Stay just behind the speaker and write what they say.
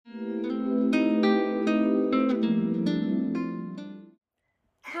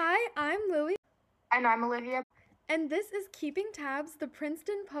And I'm Olivia. And this is Keeping Tabs, the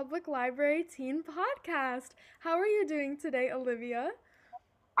Princeton Public Library Teen Podcast. How are you doing today, Olivia?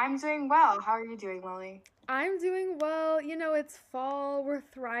 I'm doing well. How are you doing, Lily? I'm doing well. You know, it's fall. We're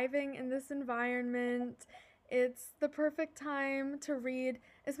thriving in this environment. It's the perfect time to read,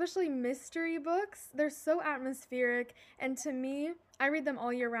 especially mystery books. They're so atmospheric, and to me, I read them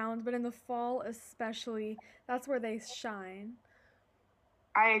all year round, but in the fall especially, that's where they shine.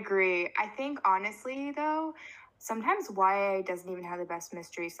 I agree. I think honestly, though, sometimes YA doesn't even have the best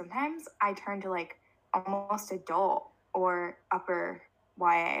mystery. Sometimes I turn to like almost adult or upper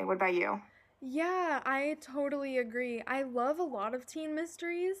YA. What about you? Yeah, I totally agree. I love a lot of teen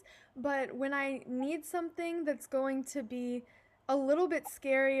mysteries, but when I need something that's going to be a little bit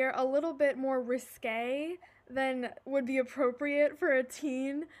scarier, a little bit more risque than would be appropriate for a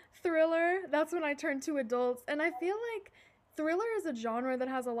teen thriller, that's when I turn to adults. And I feel like thriller is a genre that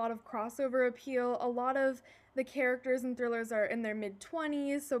has a lot of crossover appeal. A lot of the characters in thrillers are in their mid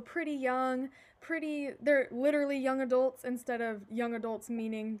 20s, so pretty young, they're literally young adults instead of young adults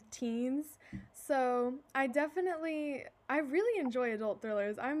meaning teens. So I really enjoy adult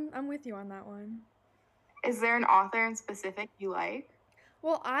thrillers. I'm with you on that one. Is there an author in specific you like?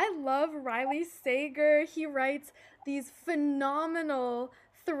 Well, I love Riley Sager. He writes these phenomenal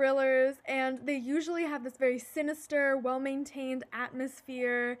thrillers, and they usually have this very sinister, well maintained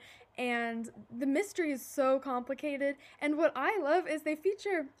atmosphere, and the mystery is so complicated. And what I love is they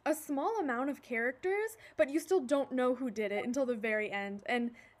feature a small amount of characters, but you still don't know who did it until the very end. And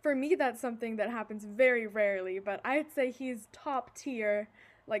for me, that's something that happens very rarely, but I'd say he's top tier,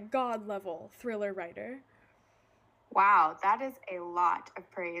 like god level thriller writer. Wow, that is a lot of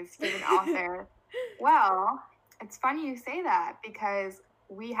praise to an author. Well, it's funny you say that because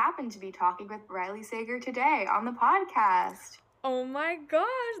we happen to be talking with Riley Sager today on the podcast. Oh my gosh,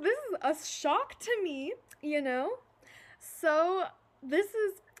 this is a shock to me, you know? So, this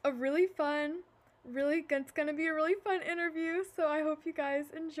is a really fun, it's gonna be a really fun interview, so I hope you guys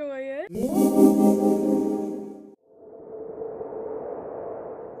enjoy it.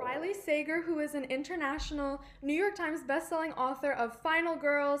 Riley Sager, who is an international New York Times bestselling author of Final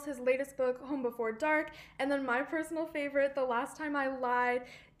Girls, his latest book, Home Before Dark, and then my personal favorite, The Last Time I Lied.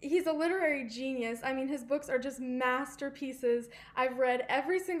 He's a literary genius. I mean, his books are just masterpieces. I've read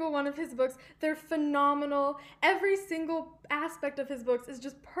every single one of his books. They're phenomenal. Every single aspect of his books is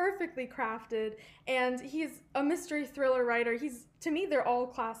just perfectly crafted. And he's a mystery thriller writer. To me, they're all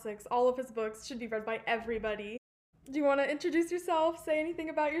classics. All of his books should be read by everybody. Do you want to introduce yourself? Say anything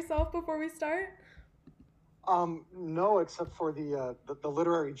about yourself before we start? No, except for the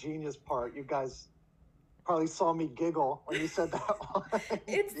literary genius part. You guys probably saw me giggle when you said that one.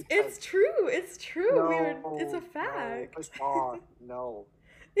 It's true. It's true. No, it's a fact. No.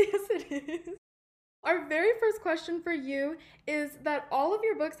 Yes, it is. Our very first question for you is that all of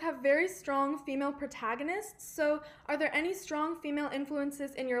your books have very strong female protagonists. So, are there any strong female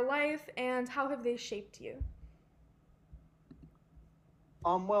influences in your life, and how have they shaped you?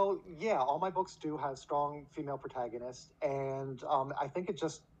 Well, yeah, all my books do have strong female protagonists, and I think it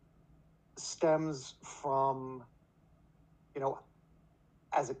just stems from, you know,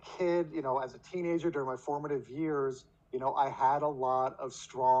 as a kid, as a teenager during my formative years, I had a lot of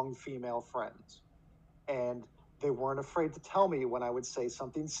strong female friends, and they weren't afraid to tell me when I would say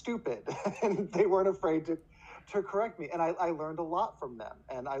something stupid, and they weren't afraid to correct me, and I learned a lot from them,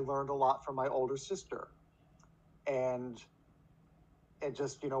 and I learned a lot from my older sister, and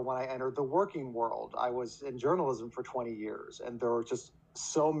just, when I entered the working world, I was in journalism for 20 years, and there were just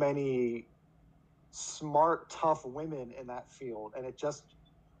so many smart, tough women in that field. And it just,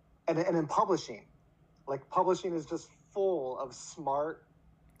 and in publishing, like publishing is just full of smart,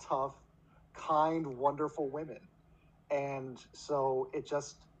 tough, kind, wonderful women. And so it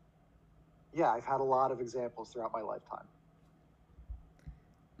just, yeah, I've had a lot of examples throughout my lifetime.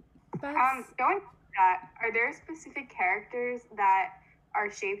 Going to that, are there specific characters that are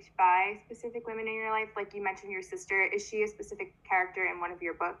shaped by specific women in your life? Like you mentioned your sister. Is she a specific character in one of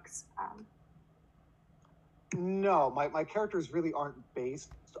your books? No, my characters really aren't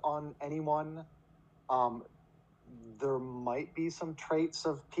based on anyone. There might be some traits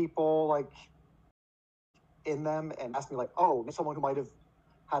of people like in them, and ask me like, oh, someone who might have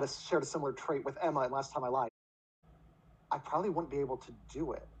shared a similar trait with Emma in Last Time I Lied. I probably wouldn't be able to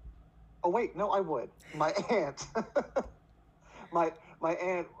do it. Oh wait, no, I would. My aunt. my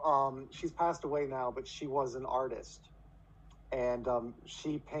aunt, she's passed away now, but she was an artist, and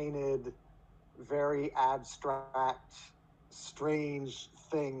she painted very abstract, strange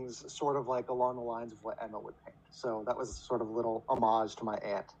things, sort of like along the lines of what Emma would paint. So that was sort of a little homage to my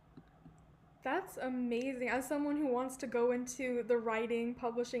aunt. That's amazing. As someone who wants to go into the writing,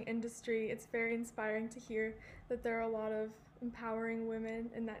 publishing industry, it's very inspiring to hear that there are a lot of empowering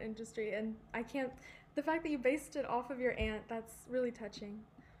women in that industry. And I can't, the fact that you based it off of your aunt, that's really touching.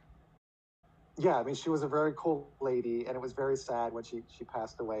 Yeah, I mean, she was a very cool lady, and it was very sad when she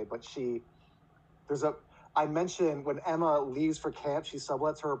passed away. But there's a, I mentioned when Emma leaves for camp, she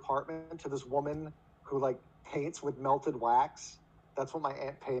sublets her apartment to this woman who like paints with melted wax. That's what my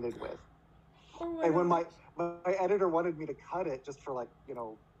aunt painted with. Oh my And when gosh. my editor wanted me to cut it just for like,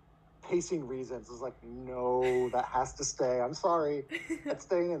 pacing reasons, I was like, no, that has to stay. I'm sorry. It's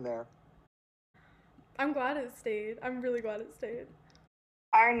staying in there. I'm glad it stayed. I'm really glad it stayed.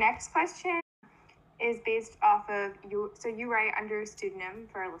 Our next question is based off of you. So you write under a pseudonym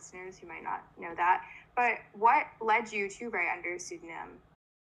for our listeners who might not know that. But what led you to write under a pseudonym?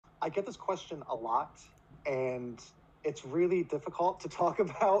 I get this question a lot, and it's really difficult to talk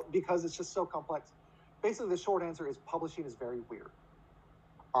about because it's just so complex. Basically, the short answer is publishing is very weird.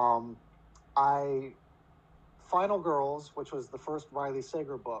 Final Girls, which was the first Riley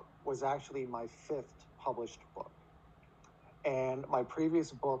Sager book, was actually my 5th published book. And my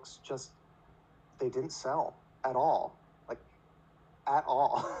previous books they didn't sell at all. Like, at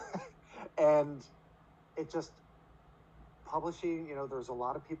all. And it just, publishing, there's a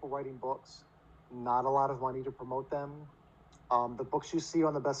lot of people writing books, not a lot of money to promote them. The books you see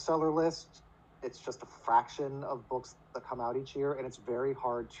on the bestseller list, it's just a fraction of books that come out each year, and it's very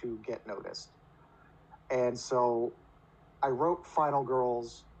hard to get noticed. And so I wrote Final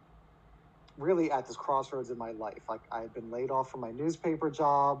Girls really at this crossroads in my life. Like, I had been laid off from my newspaper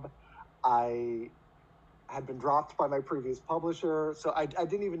job. I had been dropped by my previous publisher. So I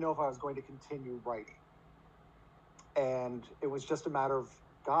didn't even know if I was going to continue writing. And it was just a matter of,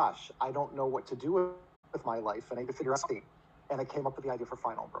 gosh, I don't know what to do with my life, and I need to figure out something. And I came up with the idea for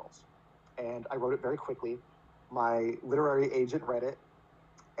Final Girls. And I wrote it very quickly. My literary agent read it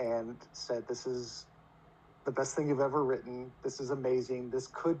and said, this is the best thing you've ever written. This is amazing. This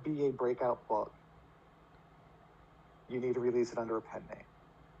could be a breakout book. You need to release it under a pen name.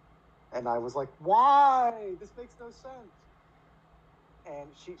 And I was like, why? This makes no sense. And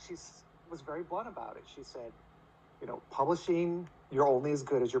she was very blunt about it. She said, publishing, you're only as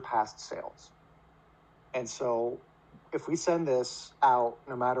good as your past sales. And so if we send this out,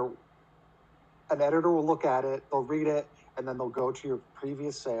 no matter, an editor will look at it, they'll read it, and then they'll go to your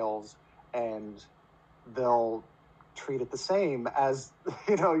previous sales and they'll treat it the same as,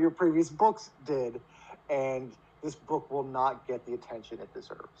 your previous books did. And this book will not get the attention it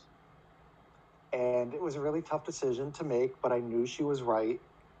deserves. And it was a really tough decision to make, but I knew she was right.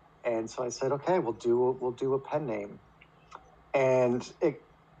 And so I said, okay, we'll do a pen name. And it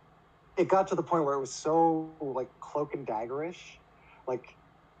got to the point where it was so like Cloak and Daggerish. Like,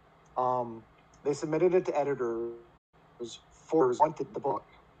 they submitted it to editors for wanted the book,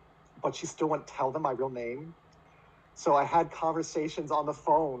 but she still wouldn't tell them my real name. So I had conversations on the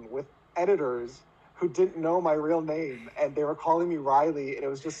phone with editors who didn't know my real name, and they were calling me Riley, and it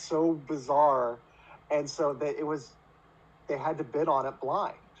was just so bizarre. And so they had to bid on it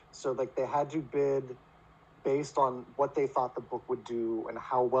blind. So like they had to bid based on what they thought the book would do and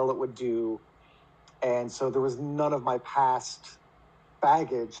how well it would do. And so there was none of my past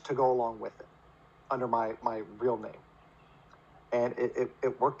baggage to go along with it under my real name. And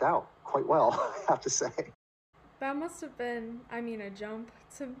it worked out quite well, I have to say. That must have been, a jump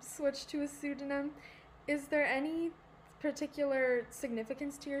to switch to a pseudonym. Is there any particular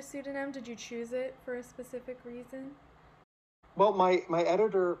significance to your pseudonym? Did you choose it for a specific reason? Well, my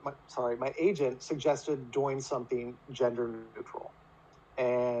agent suggested doing something gender neutral.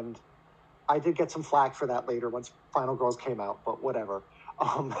 And I did get some flack for that later once Final Girls came out, but whatever.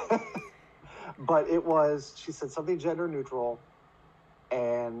 But she said something gender neutral,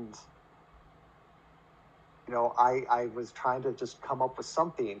 and I was trying to just come up with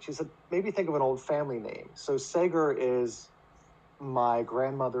something. She said, maybe think of an old family name. So Sager is my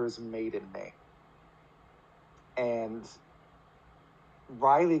grandmother's maiden name. And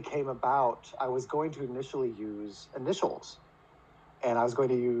Riley came about, I was going to initially use initials. And I was going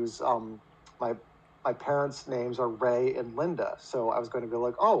to use, my parents' names are Ray and Linda. So I was going to go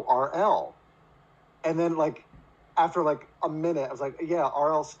like, oh, RL. And then after a minute, I was like, yeah,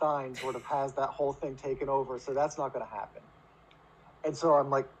 R.L. Stine sort of has that whole thing taken over, so that's not going to happen. And so I'm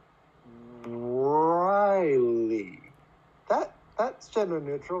like, Riley. That's gender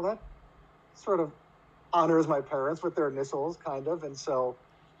neutral. That sort of honors my parents with their initials, kind of. And so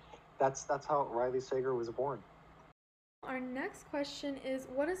that's how Riley Sager was born. Our next question is,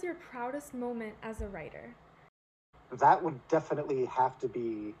 what is your proudest moment as a writer? That would definitely have to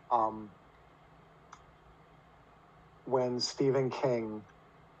be when Stephen King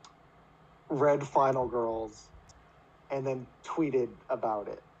read Final Girls and then tweeted about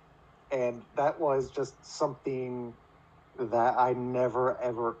it. And that was just something that I never,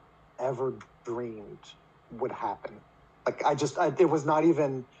 ever, ever dreamed would happen. Like, it was not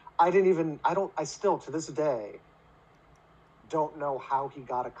even, I still, to this day, don't know how he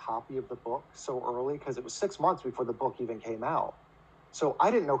got a copy of the book so early, because it was 6 months before the book even came out. So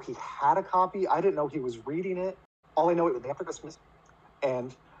I didn't know he had a copy. I didn't know he was reading it. All I know, it was after Christmas,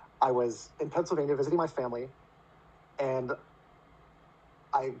 and I was in Pennsylvania visiting my family, and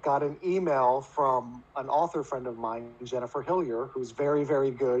I got an email from an author friend of mine, Jennifer Hillier, who's very,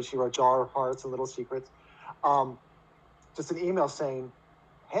 very good. She wrote Jar of Hearts and Little Secrets. Just an email saying,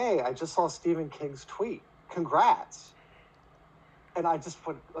 "Hey, I just saw Stephen King's tweet. Congrats." And I just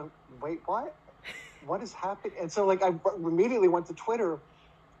put, wait, what? What is happening? And so, like, I immediately went to Twitter,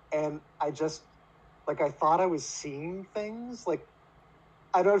 and I just, like, I thought I was seeing things. Like,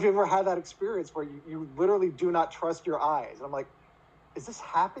 I don't know if you ever had that experience where you literally do not trust your eyes. And I'm like, is this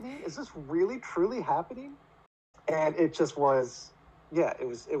happening? Is this really, truly happening? And it just was, yeah, it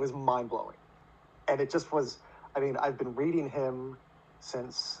was mind-blowing. And it just was, I mean, I've been reading him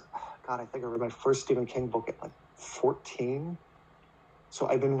since, God, I think I read my first Stephen King book at like 14. So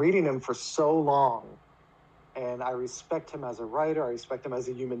I've been reading him for so long, and I respect him as a writer. I respect him as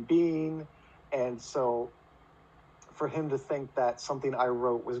a human being. And so for him to think that something I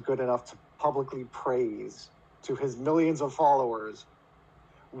wrote was good enough to publicly praise to his millions of followers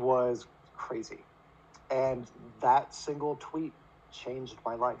was crazy. And that single tweet changed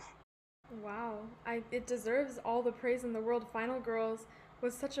my life. Wow, it deserves all the praise in the world. Final Girls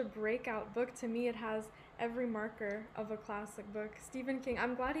was such a breakout book. To me, it has every marker of a classic book. Stephen King,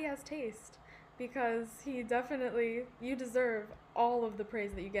 I'm glad he has taste, because he definitely, you deserve all of the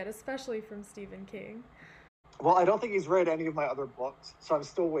praise that you get, especially from Stephen King. Well, I don't think he's read any of my other books, so I'm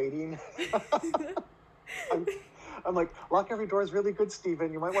still waiting. I'm like, Lock Every Door is really good,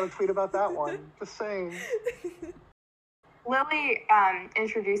 Stephen. You might want to tweet about that one. Just saying. Lily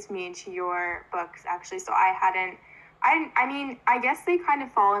introduced me to your books, actually, so I mean, I guess they kind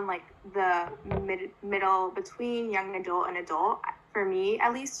of fall in like the middle between young adult and adult, for me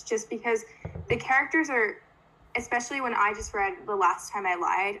at least, just because the characters are, especially when I just read The Last Time I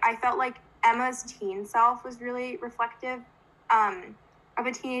Lied, I felt like Emma's teen self was really reflective of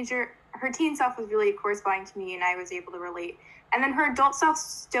a teenager. Her teen self was really corresponding to me, and I was able to relate. And then her adult self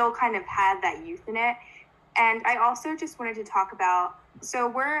still kind of had that youth in it. And I also just wanted to talk about, so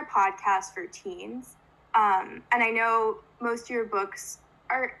we're a podcast for teens, and I know most of your books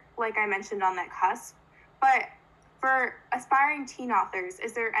are, like I mentioned, on that cusp, but for aspiring teen authors,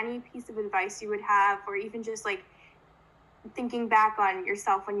 is there any piece of advice you would have, or even just like thinking back on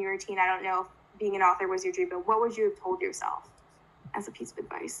yourself when you were a teen? I don't know if being an author was your dream, but what would you have told yourself as a piece of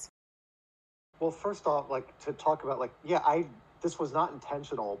advice? Well, first off, like, to talk about, like, yeah, this was not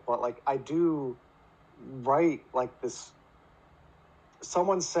intentional, but like, I do write like this.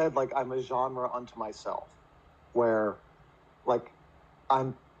 Someone said, like, I'm a genre unto myself, where, like,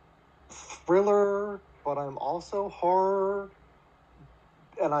 I'm thriller, but I'm also horror,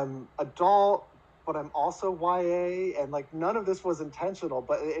 and I'm adult, but I'm also YA, and like, none of this was intentional,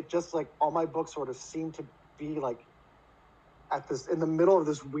 but it just, like, all my books sort of seem to be like in the middle of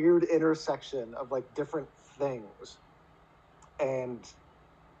this weird intersection of like different things. And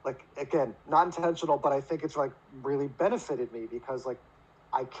like, again, not intentional, but I think it's like really benefited me, because like,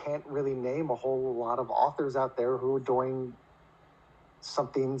 I can't really name a whole lot of authors out there who are doing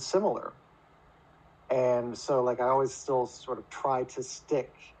something similar. And so, like, I always still sort of try to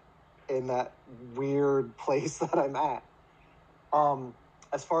stick in that weird place that I'm at.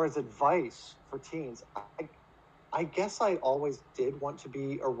 As far as advice for teens, I guess I always did want to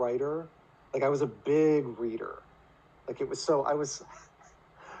be a writer. Like, I was a big reader. Like, it was so, I was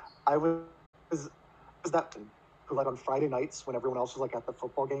that who, like, on Friday nights when everyone else was like at the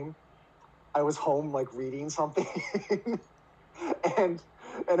football game, I was home like reading something. and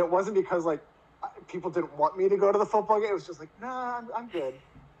it wasn't because like people didn't want me to go to the football game. It was just like, nah, I'm good.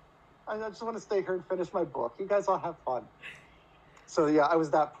 I just want to stay here and finish my book. You guys all have fun. So yeah, I was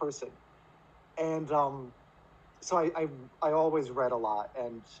that person. And so I always read a lot,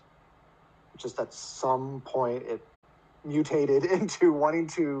 and just at some point it mutated into wanting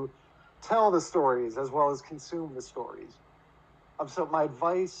to tell the stories as well as consume the stories. So my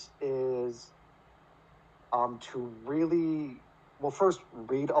advice is to really, well, first,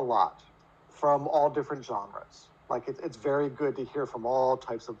 read a lot from all different genres. Like, it's very good to hear from all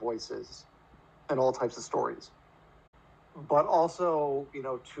types of voices and all types of stories. But also, you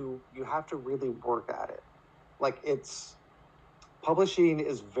know, you have to really work at it. Like, it's publishing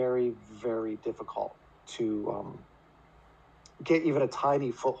is very, very difficult to get even a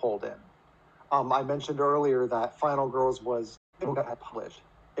tiny foothold in. I mentioned earlier that Final Girls was the book I had published.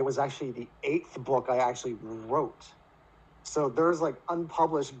 It was actually the 8th book I actually wrote. So there's like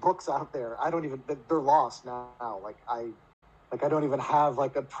unpublished books out there. They're lost now. I don't even have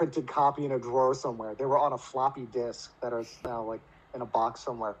like a printed copy in a drawer somewhere. They were on a floppy disk that are now like in a box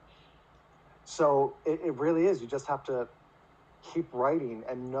somewhere. So it really is. You just have to keep writing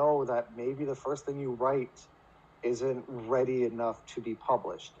and know that maybe the first thing you write isn't ready enough to be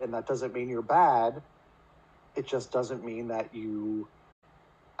published. And that doesn't mean you're bad. It just doesn't mean that you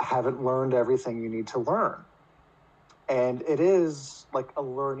haven't learned everything you need to learn. And it is like a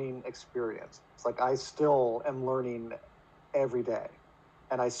learning experience. It's like I still am learning every day.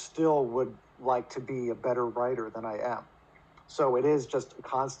 And I still would like to be a better writer than I am. So it is just a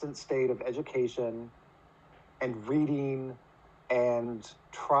constant state of education and reading and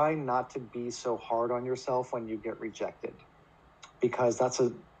try not to be so hard on yourself when you get rejected, because that's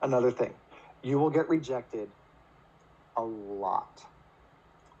another thing. You will get rejected a lot.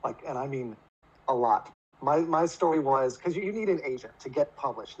 And I mean a lot. My story was, because you need an agent to get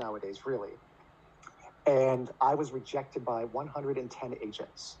published nowadays, really. And I was rejected by 110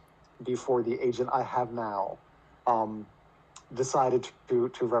 agents before the agent I have now decided to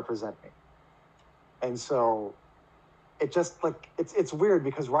represent me. And so it just it's weird,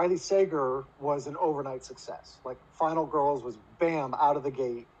 because Riley Sager was an overnight success. Like, Final Girls was bam, out of the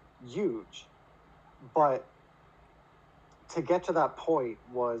gate, huge. But to get to that point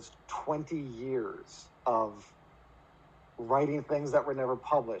was 20 years of writing things that were never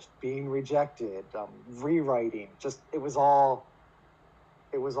published, being rejected, rewriting. It was all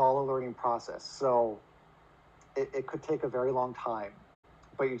a learning process. So it could take a very long time,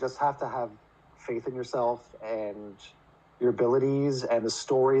 but you just have to have faith in yourself and your abilities and the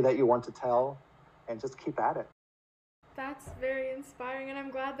story that you want to tell, and just keep at it. That's very inspiring, and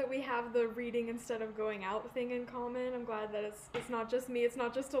I'm glad that we have the reading instead of going out thing in common. I'm glad that it's not just me, it's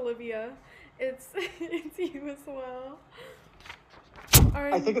not just Olivia, it's you as well.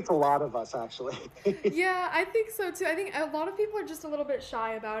 I think it's a lot of us, actually. Yeah, I think so too. I think a lot of people are just a little bit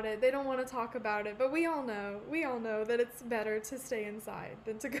shy about it. They don't want to talk about it, but we all know that it's better to stay inside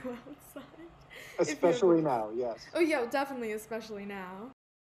than to go outside. Especially now, yes. Oh yeah, definitely, especially now.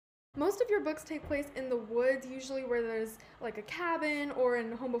 Most of your books take place in the woods, usually where there's like a cabin, or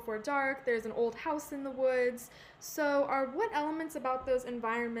in Home Before Dark, there's an old house in the woods. So what elements about those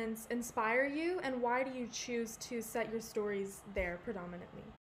environments inspire you, and why do you choose to set your stories there predominantly?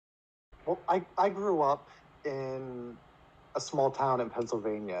 Well, I grew up in a small town in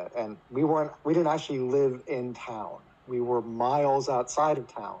Pennsylvania, and we didn't actually live in town. We were miles outside of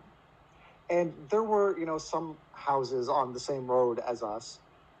town. And there were, some houses on the same road as us,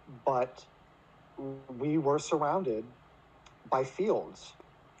 but we were surrounded by fields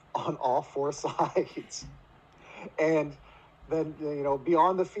on all 4 sides. And then,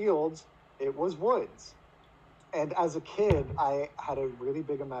 beyond the fields, it was woods. And as a kid, I had a really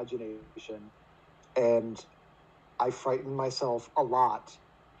big imagination, and I frightened myself a lot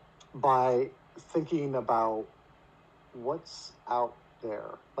by thinking about what's out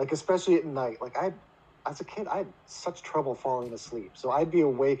there. Like, especially at night. As a kid, I had such trouble falling asleep. So I'd be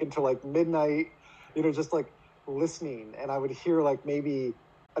awake until like midnight, just like listening. And I would hear like maybe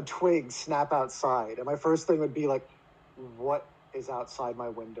a twig snap outside. And my first thing would be like, what is outside my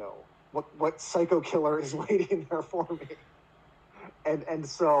window? What psycho killer is waiting there for me? And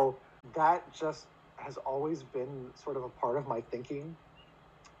so that just has always been sort of a part of my thinking.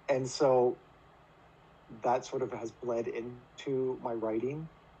 And so that sort of has bled into my writing.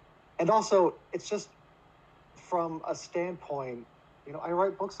 And also, it's just from a standpoint, I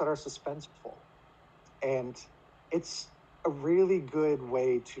write books that are suspenseful. And it's a really good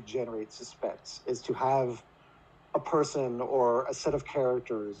way to generate suspense, is to have a person or a set of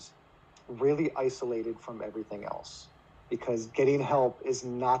characters really isolated from everything else. Because getting help is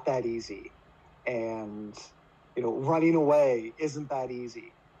not that easy. And, running away isn't that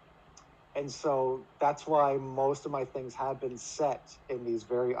easy. And so that's why most of my things have been set in these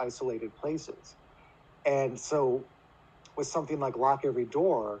very isolated places. And so with something like Lock Every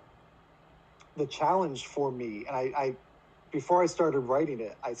Door, the challenge for me, and I before I started writing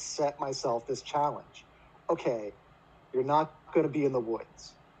it, I set myself this challenge. Okay, you're not going to be in the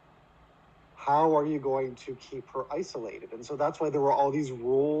woods. How are you going to keep her isolated? And so that's why there were all these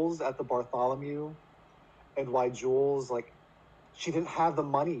rules at the Bartholomew, and why Jules, she didn't have the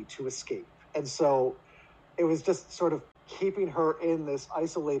money to escape. And so it was just sort of keeping her in this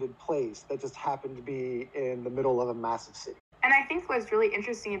isolated place that just happened to be in the middle of a massive city. And I think what's really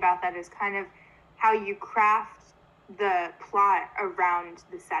interesting about that is kind of how you craft the plot around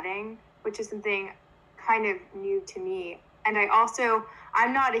the setting, which is something kind of new to me. And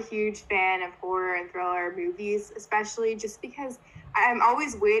I'm not a huge fan of horror and thriller movies, especially just because I'm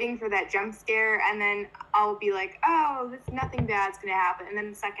always waiting for that jump scare, and then I'll be like, oh, nothing bad's going to happen. And then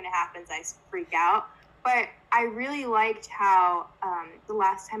the second it happens, I freak out. But I really liked how The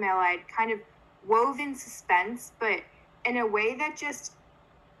Last Time I Lied kind of wove in suspense, but in a way that just,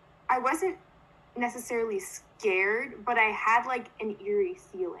 I wasn't necessarily scared, but I had like an eerie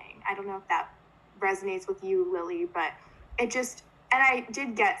feeling. I don't know if that resonates with you, Lily, but it just, and I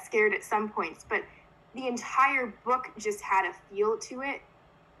did get scared at some points, but the entire book just had a feel to it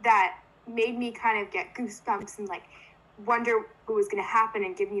that made me kind of get goosebumps and like wonder what was going to happen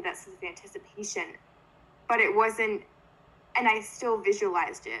and give me that sense of anticipation. But it wasn't, and I still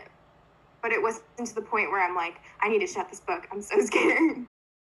visualized it, but it wasn't to the point where I'm like, I need to shut this book. I'm so scared.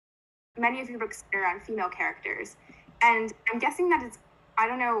 Many of your books are on female characters, and I'm guessing that it's, I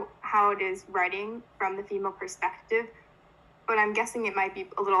don't know how it is writing from the female perspective, but I'm guessing it might be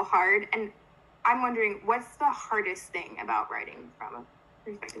a little hard. And I'm wondering, what's the hardest thing about writing from a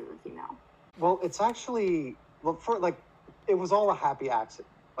perspective of a female? Well, it's actually, it was all a happy accident.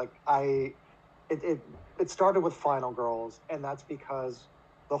 It started with Final Girls, and that's because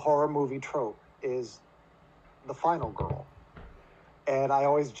the horror movie trope is the final girl. And I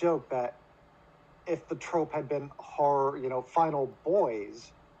always joke that if the trope had been horror, final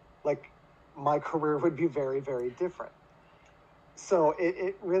boys, like my career would be very, very different. So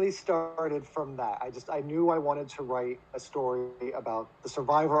it really started from that. I knew I wanted to write a story about the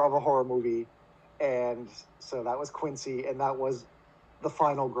survivor of a horror movie. And so that was Quincy, and that was the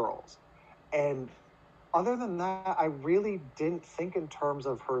final girls. And other than that, I really didn't think in terms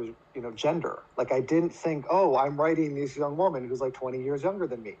of her, gender. Like, I didn't think, oh, I'm writing this young woman who's like 20 years younger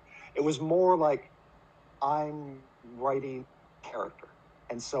than me. It was more like I'm writing character.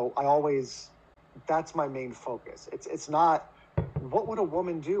 And so that's my main focus. It's not, what would a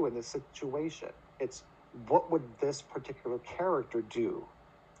woman do in this situation? It's, what would this particular character do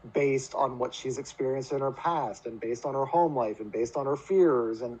based on what she's experienced in her past and based on her home life and based on her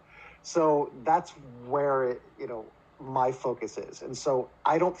fears. And so that's where my focus is. And so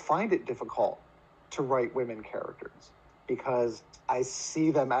I don't find it difficult to write women characters because I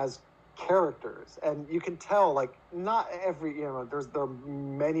see them as characters. And you can tell, like, not every, there are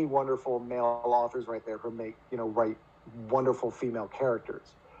many wonderful male authors right there who write wonderful female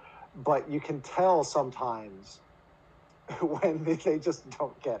characters. But you can tell sometimes when they just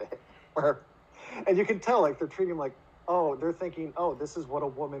don't get it. And you can tell, like, they're treating like, oh, they're thinking, oh, this is what a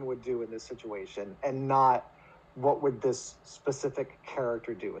woman would do in this situation, and not what would this specific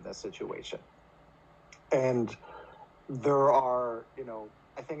character do in this situation. And there are,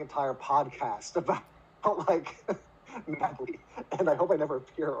 I think entire podcasts about like Natalie, and I hope I never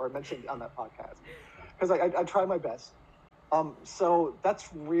appear or mentioned on that podcast because I try my best. So that's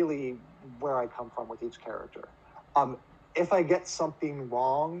really where I come from with each character. If I get something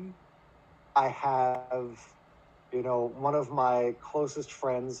wrong, I have, one of my closest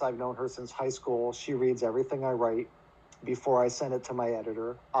friends, I've known her since high school. She reads everything I write before I send it to my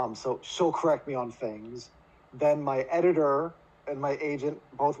editor. So she'll correct me on things. Then my editor and my agent,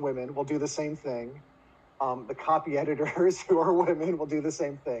 both women, will do the same thing. The copy editors, who are women, will do the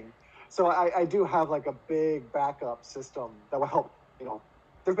same thing. So I do have like a big backup system that will help.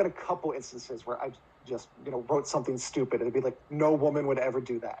 There've been a couple instances where I just, wrote something stupid. It'd be like, no woman would ever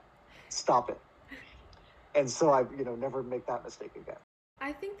do that. Stop it. And so I, never make that mistake again.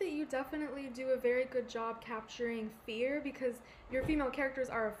 I think that you definitely do a very good job capturing fear because your female characters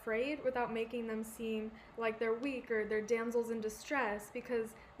are afraid without making them seem like they're weak or they're damsels in distress,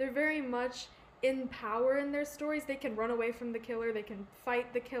 because they're very much in power in their stories. They can run away from the killer, they can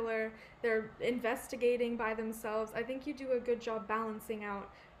fight the killer, they're investigating by themselves. I think you do a good job balancing out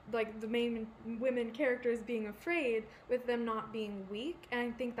like the main women characters being afraid with them not being weak, and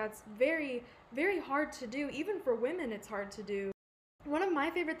I think that's very, very hard to do. Even for women, it's hard to do. One of my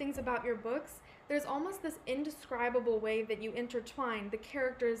favorite things about your books, there's almost this indescribable way that you intertwine the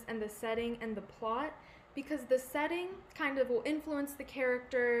characters and the setting and the plot, because the setting kind of will influence the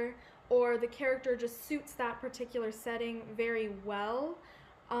character, or the character just suits that particular setting very well.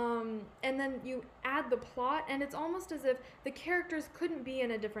 And then you add the plot, and it's almost as if the characters couldn't be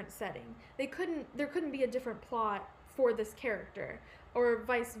in a different setting. There couldn't be a different plot for this character, or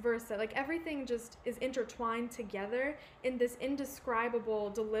vice versa. Like everything just is intertwined together in this indescribable,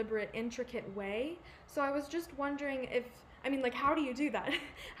 deliberate, intricate way. So I was just wondering if, I mean, like, how do you do that?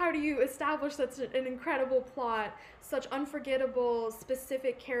 How do you establish such an incredible plot, such unforgettable,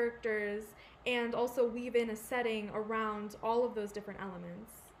 specific characters, and also weave in a setting around all of those different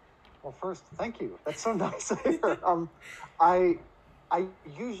elements? Well, first, thank you. That's so nice to hear. I I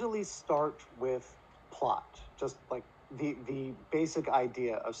usually start with plot, just like the basic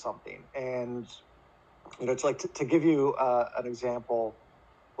idea of something, and it's like to give you an example,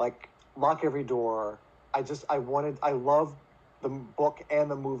 like Lock Every Door. I love the book and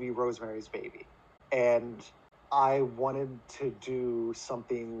the movie Rosemary's Baby, and I wanted to do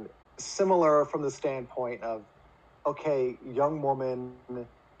something similar from the standpoint of, okay, young woman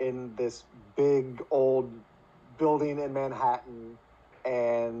in this big old building in Manhattan,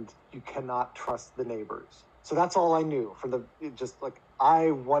 and you cannot trust the neighbors. So that's all I knew for just like,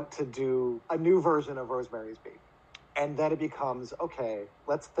 I want to do a new version of Rosemary's Baby. And then it becomes, okay,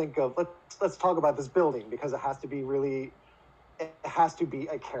 let's talk about this building, because it has to be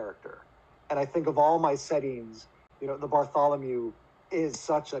a character. And I think of all my settings, the Bartholomew is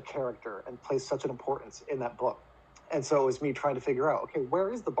such a character and plays such an importance in that book. And so it was me trying to figure out, okay,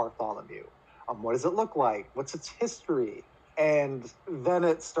 where is the Bartholomew? What does it look like? What's its history? And then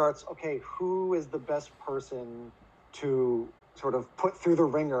it starts, okay, who is the best person to sort of put through the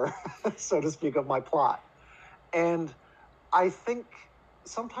ringer, so to speak, of my plot? And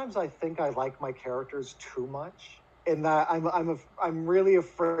sometimes I think I like my characters too much, in that I'm really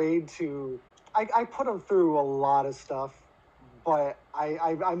afraid to. I put them through a lot of stuff, but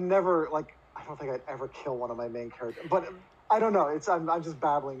I'm never like, I don't think I'd ever kill one of my main characters. But I don't know. I'm just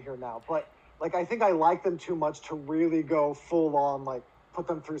babbling here now. But like, I think I like them too much to really go full on, like put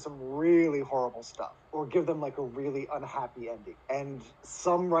them through some really horrible stuff, or give them like a really unhappy ending. And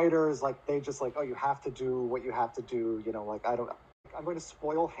some writers, like, they just like, oh, you have to do what you have to do. Like, I'm going to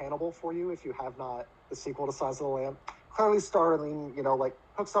spoil Hannibal for you if you have not, the sequel to Silence of the Lamb. Clearly Starling, like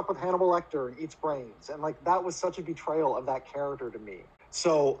hooks up with Hannibal Lecter and eats brains. And like, that was such a betrayal of that character to me.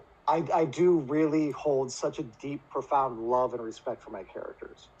 So I do really hold such a deep, profound love and respect for my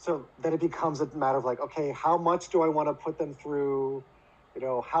characters. So then it becomes a matter of like, okay, how much do I want to put them through?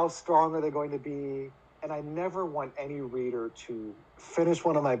 How strong are they going to be? And I never want any reader to finish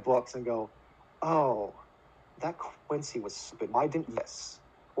one of my books and go, oh, that Quincy was stupid. Why didn't this?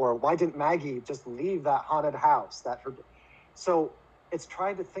 Or why didn't Maggie just leave that haunted house? So it's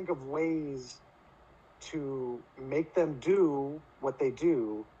trying to think of ways to make them do what they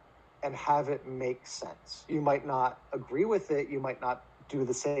do and have it make sense. You might not agree with it. You might not do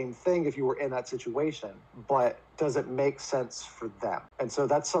the same thing if you were in that situation, but does it make sense for them? And so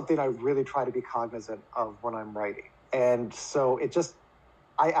that's something I really try to be cognizant of when I'm writing. And so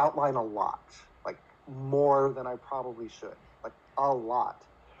I outline a lot, like more than I probably should, like a lot.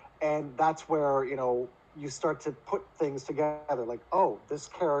 And that's where, you start to put things together, like, oh, this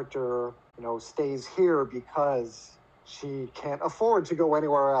character, stays here because she can't afford to go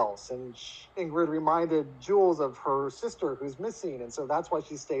anywhere else. And Ingrid reminded Jules of her sister who's missing. And so that's why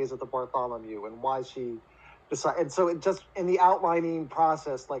she stays at the Bartholomew, and why she decided. And so it just, in the outlining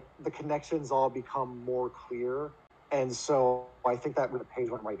process, like, the connections all become more clear. And so I think that with the page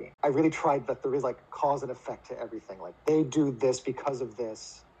one writing, I really tried that there is like cause and effect to everything. Like, they do this because of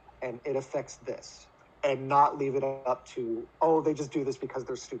this, and it affects this. And not leave it up to, oh, they just do this because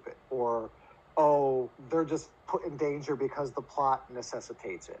they're stupid, or, oh, they're just put in danger because the plot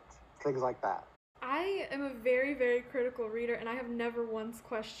necessitates it. Things like that. I am a very, very critical reader, and I have never once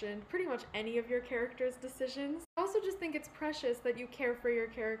questioned pretty much any of your characters' decisions. I also just think it's precious that you care for your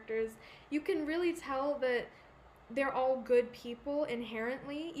characters. You can really tell that they're all good people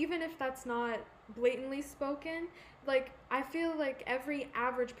inherently, even if that's not blatantly spoken. Like, I feel like every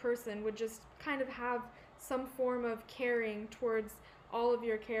average person would just kind of have some form of caring towards all of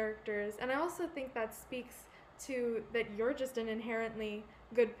your characters. And I also think that speaks to that you're just an inherently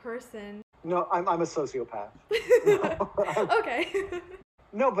good person. No, I'm a sociopath. Okay.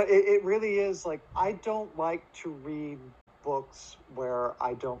 No, but it really is, like, I don't like to read books where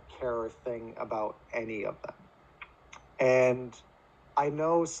I don't care a thing about any of them. And I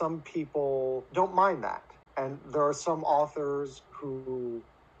know some people don't mind that. And there are some authors who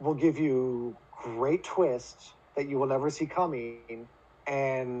will give you great twists that you will never see coming,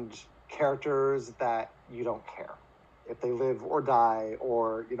 and characters that you don't care if they live or die,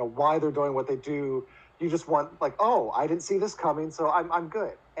 or, why they're doing what they do. You just want, like, oh, I didn't see this coming, so I'm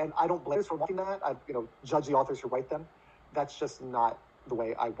good. And I don't blame you for wanting that. I judge the authors who write them. That's just not the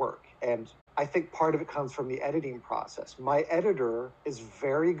way I work. And I think part of it comes from the editing process. My editor is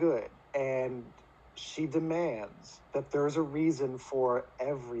very good, and she demands that there's a reason for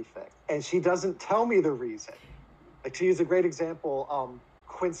everything. And she doesn't tell me the reason. Like, to use a great example,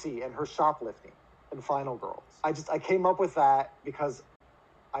 Quincy and her shoplifting in Final Girls. I came up with that because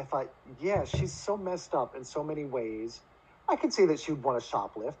I thought, yeah, she's so messed up in so many ways. I could see that she would want to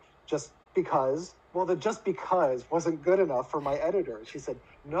shoplift just because. Well, the just because wasn't good enough for my editor. She said,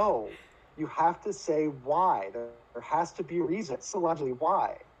 no, you have to say why. There has to be a reason. So logically,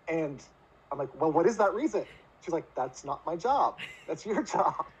 why? And I'm like, well, what is that reason? She's like, that's not my job. That's your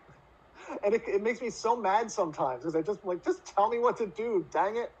job. And it makes me so mad sometimes because I just like, just tell me what to do,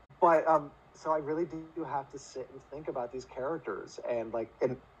 dang it. But so I really do have to sit and think about these characters. And like,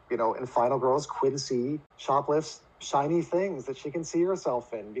 in Final Girls, Quincy shoplifts shiny things that she can see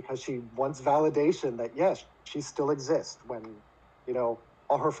herself in because she wants validation that, yes, she still exists when,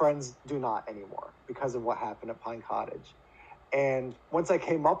 all her friends do not anymore because of what happened at Pine Cottage. And once I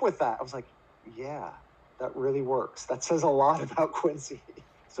came up with that, I was like, yeah, that really works. That says a lot about Quincy.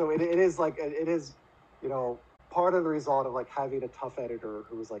 So it is part of the result of like having a tough editor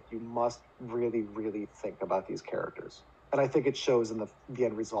who was like, you must really, really think about these characters. And I think it shows in the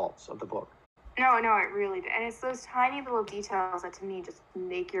end results of the book. No, it really did. And it's those tiny little details that to me just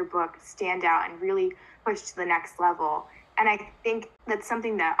make your book stand out and really push to the next level. And I think that's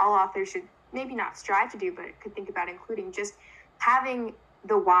something that all authors should maybe not strive to do, but could think about including, just having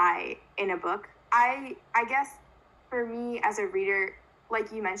the why in a book. I guess for me as a reader,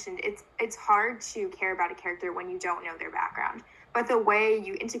 like you mentioned, it's hard to care about a character when you don't know their background. But the way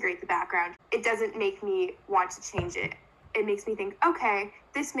you integrate the background, it doesn't make me want to change it. It makes me think, okay,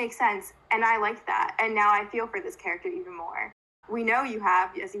 this makes sense, and I like that, and now I feel for this character even more. We know you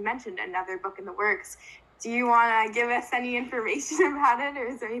have, as you mentioned, another book in the works. Do you want to give us any information about it, or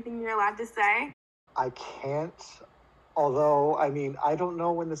is there anything you're allowed to say? I can't, although, I don't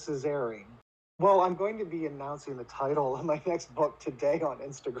know when this is airing. Well, I'm going to be announcing the title of my next book today on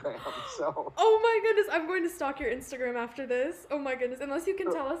Instagram, so... Oh my goodness, I'm going to stalk your Instagram after this. Oh my goodness, unless you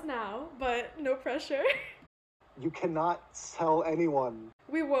can tell us now, but no pressure. You cannot tell anyone.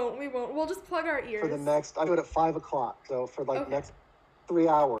 We won't. We'll just plug our ears. For the next, I do it at 5 o'clock, so for the next 3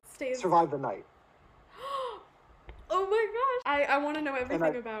 hours, survive the night. Oh my gosh. I want to know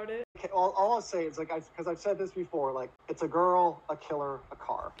everything about it. All I'll say is, because I've said this before, it's a girl, a killer, a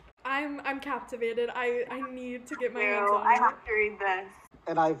car. I'm captivated. I need to get my hands on it. I have to read this.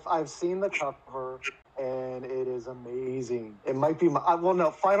 And I've seen the cover, and it is amazing. It might be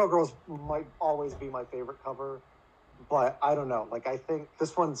Final Girls might always be my favorite cover, but I don't know. I think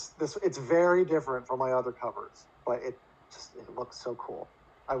it's very different from my other covers, but it looks so cool.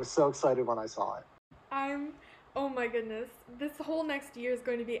 I was so excited when I saw it. Oh my goodness. This whole next year is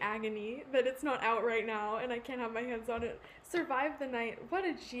going to be agony that it's not out right now and I can't have my hands on it. Survive the Night. What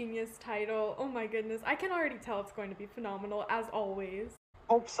a genius title. Oh my goodness. I can already tell it's going to be phenomenal, as always.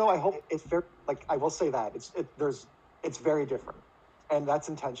 Hope so. I hope it's very, I will say that it's very different, and that's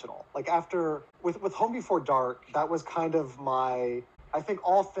intentional. After with Home Before Dark, that was kind of I think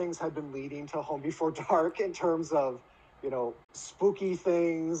all things had been leading to Home Before Dark in terms of, spooky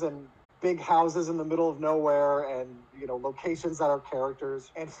things and big houses in the middle of nowhere and, locations that are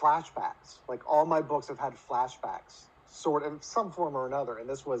characters and flashbacks. All my books have had flashbacks, sort of, some form or another. And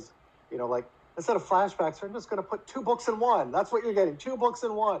this was, instead of flashbacks, I'm just going to put 2 books in one. That's what you're getting, 2 books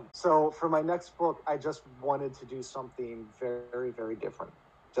in one. So for my next book, I just wanted to do something very, very different.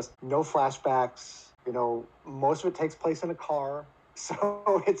 Just no flashbacks. Most of it takes place in a car.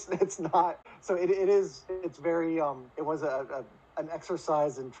 So it's not. So it's very. It was an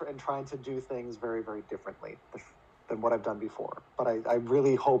exercise in trying to do things very, very differently than what I've done before. But I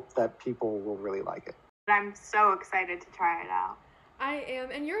really hope that people will really like it. I'm so excited to try it out. I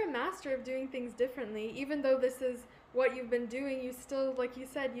am, and you're a master of doing things differently. Even though this is what you've been doing, you still, like you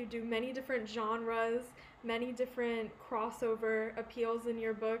said, you do many different genres, many different crossover appeals in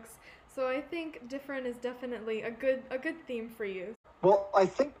your books. So I think different is definitely a good theme for you. Well, I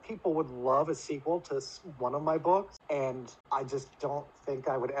think people would love a sequel to one of my books, and I just don't think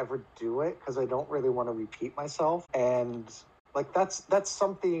I would ever do it because I don't really want to repeat myself. And that's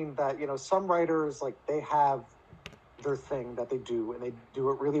something that, some writers, they have their thing that they do, and they do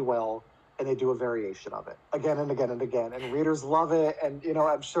it really well, and they do a variation of it again and again and again, and readers love it. And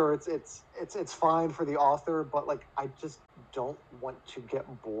I'm sure it's fine for the author, but I just don't want to get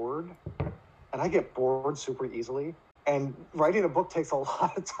bored, and I get bored super easily. And writing a book takes a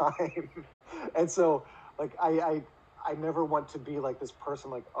lot of time, and so I I never want to be like this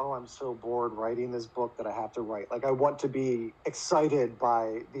person like, oh, I'm so bored writing this book that I have to write. Like, I want to be excited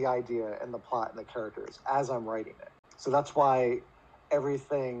by the idea and the plot and the characters as I'm writing it. So that's why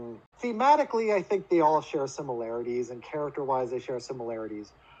everything, thematically, I think they all share similarities, and character-wise, they share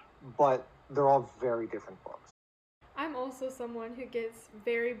similarities, but they're all very different books. I'm also someone who gets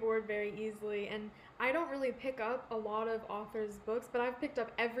very bored very easily, and I don't really pick up a lot of authors' books, but I've picked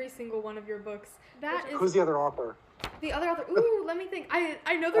up every single one of your books. Who's the other author? The other author? Ooh, let me think.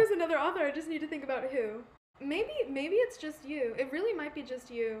 I know there's another author. I just need to think about who. Maybe it's just you. It really might be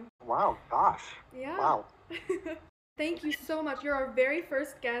just you. Wow, gosh. Yeah. Wow. Thank you so much. You're our very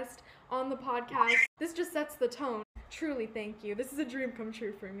first guest on the podcast. This just sets the tone. Truly, thank you. This is a dream come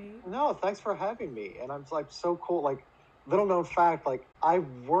true for me. No, thanks for having me. And I'm like so cool. Like, little known fact, like I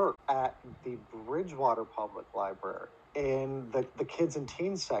work at the Bridgewater Public Library in the kids and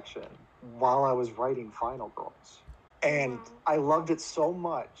teens section while I was writing Final Girls. And Wow. I loved it so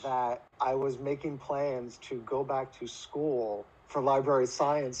much that I was making plans to go back to school for library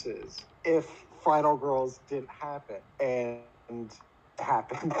sciences if Final Girls didn't happen, and it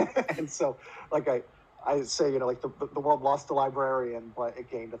happened. And so, like I say, you know, like the world lost a librarian, but it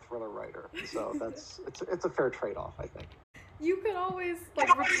gained a thriller writer. So it's a fair trade-off, I think. You could always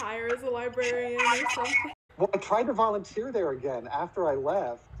like retire as a librarian or something. Well, I tried to volunteer there again after I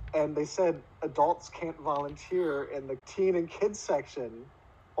left, and they said adults can't volunteer in the teen and kids section.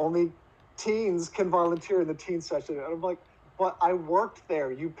 Only teens can volunteer in the teen section. And I'm like, but I worked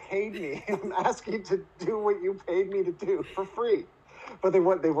there. You paid me. I'm asking to do what you paid me to do for free. But they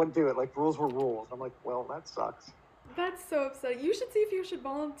wouldn't do it. Like, rules were rules. I'm like, well, that sucks. That's so upsetting. You should see if you should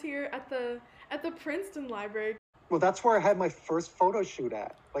volunteer at the Princeton Library. Well, that's where I had my first photo shoot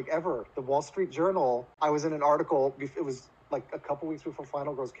at, like ever. The Wall Street Journal. I was in an article. It was like a couple weeks before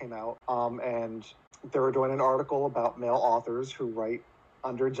Final Girls came out, and they were doing an article about male authors who write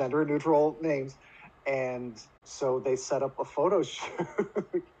under gender-neutral names, and so they set up a photo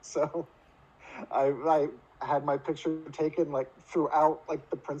shoot. So I had my picture taken like throughout like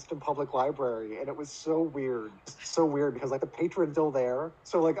the Princeton Public Library, and it was so weird because like the patron's still there.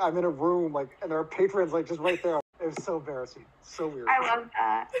 So like I'm in a room like, and there are patrons like just right there. It was so embarrassing, so weird. I love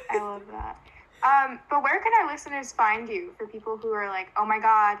that. But where can our listeners find you for people who are like, oh my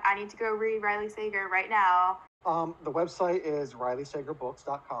God, I need to go read Riley Sager right now? The website is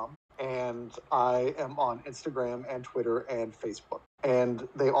RileySagerBooks.com, and I am on Instagram and Twitter and Facebook. And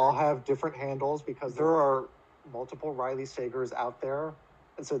they all have different handles because there are multiple Riley Sagers out there.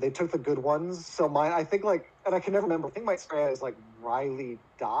 And so they took the good ones. So mine, I think like, and I can never remember, I think my Instagram is like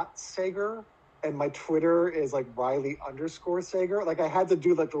Riley.Sager. And my Twitter is like Riley_Sager. Like I had to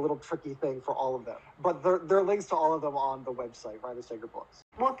do like the little tricky thing for all of them. But there are links to all of them on the website, Riley Sager Books.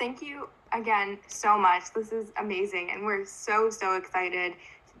 Well, thank you again so much. This is amazing. And we're so excited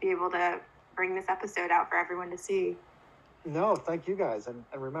to be able to bring this episode out for everyone to see. No, thank you guys. And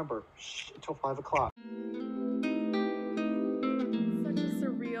remember, until 5 o'clock. Such a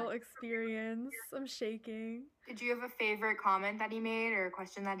surreal experience. I'm shaking. Did you have a favorite comment that he made or a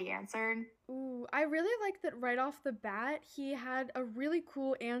question that he answered? Ooh, I really like that right off the bat, he had a really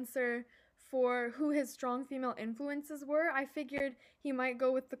cool answer for who his strong female influences were. I figured he might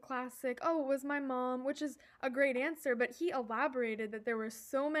go with the classic, oh, it was my mom, which is a great answer, but he elaborated that there were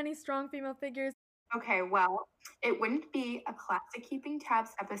so many strong female figures. Okay, well, it wouldn't be a classic Keeping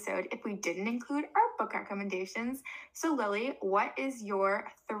Tabs episode if we didn't include our book recommendations. So, Lily, what is your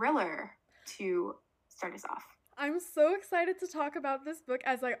thriller to start us off? I'm so excited to talk about this book,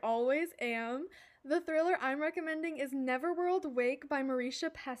 as I always am. The thriller I'm recommending is Neverworld Wake by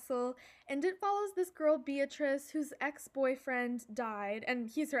Marisha Pessl, and it follows this girl Beatrice whose ex-boyfriend died, and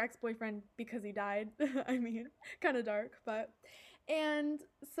he's her ex-boyfriend because he died. I mean, kind of dark, but... And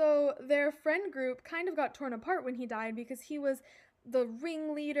so their friend group kind of got torn apart when he died because he was the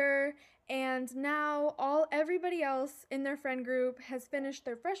ringleader, and now everybody else in their friend group has finished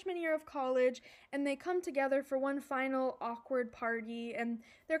their freshman year of college, and they come together for one final awkward party, and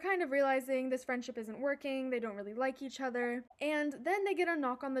they're kind of realizing this friendship isn't working, they don't really like each other, and then they get a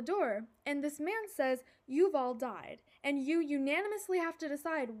knock on the door, and this man says, "You've all died, and you unanimously have to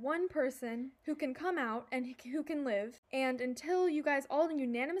decide one person who can come out and who can live, and until you guys all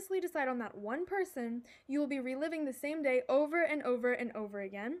unanimously decide on that one person, you will be reliving the same day over and over and over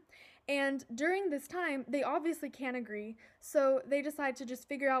again." And during this time, they obviously can't agree, so they decide to just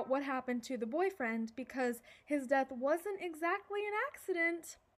figure out what happened to the boyfriend because his death wasn't exactly an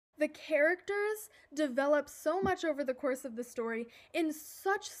accident. The characters develop so much over the course of the story in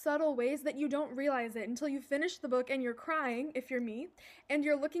such subtle ways that you don't realize it until you finish the book and you're crying, if you're me, and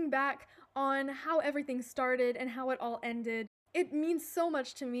you're looking back on how everything started and how it all ended. It means so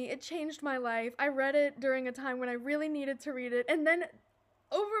much to me. It changed my life. I read it during a time when I really needed to read it. And then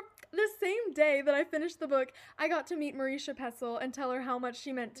over the same day that I finished the book, I got to meet Marisha Pessel and tell her how much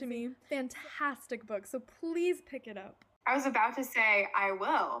she meant to me. Fantastic book, so please pick it up. I was about to say I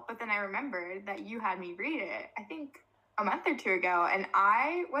will, but then I remembered that you had me read it, I think a month or two ago, and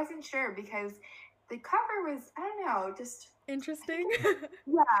I wasn't sure because the cover was, I don't know, just interesting.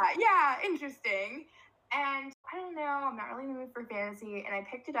 yeah, interesting. And I don't know, I'm not really in the mood for fantasy, and I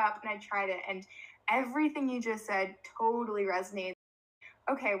picked it up and I tried it, and everything you just said totally resonates.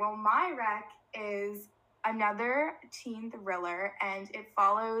 Okay, well, my rec is another teen thriller, and it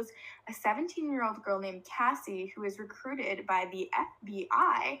follows a 17-year-old girl named Cassie who is recruited by the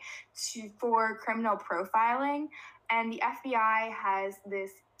FBI for criminal profiling. And the FBI has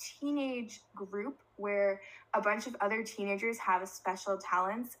this teenage group where a bunch of other teenagers have special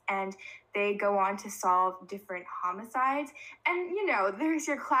talents, and they go on to solve different homicides. And, you know, there's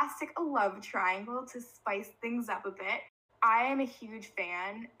your classic love triangle to spice things up a bit. I am a huge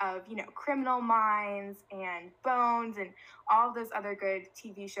fan of, you know, Criminal Minds and Bones and all those other good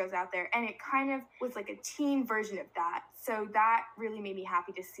TV shows out there. And it kind of was like a teen version of that. So that really made me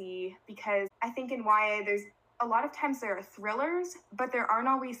happy to see, because I think in YA there's a lot of times there are thrillers, but there aren't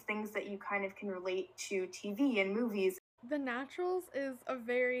always things that you kind of can relate to TV and movies. The Naturals is a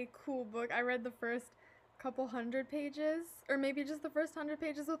very cool book. I read the first couple hundred pages, or maybe just the first 100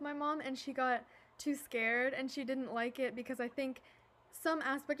 pages with my mom, and she got too scared and she didn't like it because I think some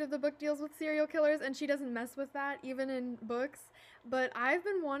aspect of the book deals with serial killers and she doesn't mess with that even in books. But I've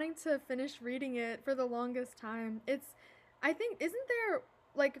been wanting to finish reading it for the longest time. I think, isn't there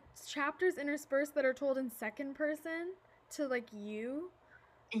like chapters interspersed that are told in second person to like you?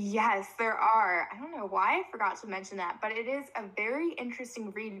 Yes, there are. I don't know why I forgot to mention that, but it is a very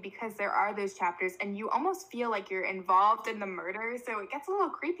interesting read because there are those chapters and you almost feel like you're involved in the murder. So it gets a little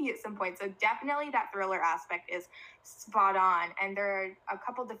creepy at some point. So definitely that thriller aspect is spot on. And there are a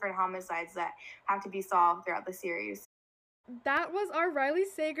couple different homicides that have to be solved throughout the series. That was our Riley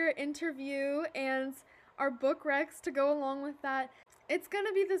Sager interview and our book recs to go along with that. It's going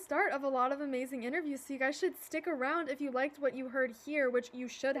to be the start of a lot of amazing interviews, so you guys should stick around if you liked what you heard here, which you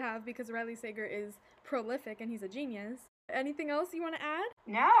should have because Riley Sager is prolific and he's a genius. Anything else you want to add?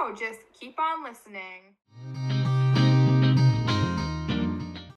 No, just keep on listening.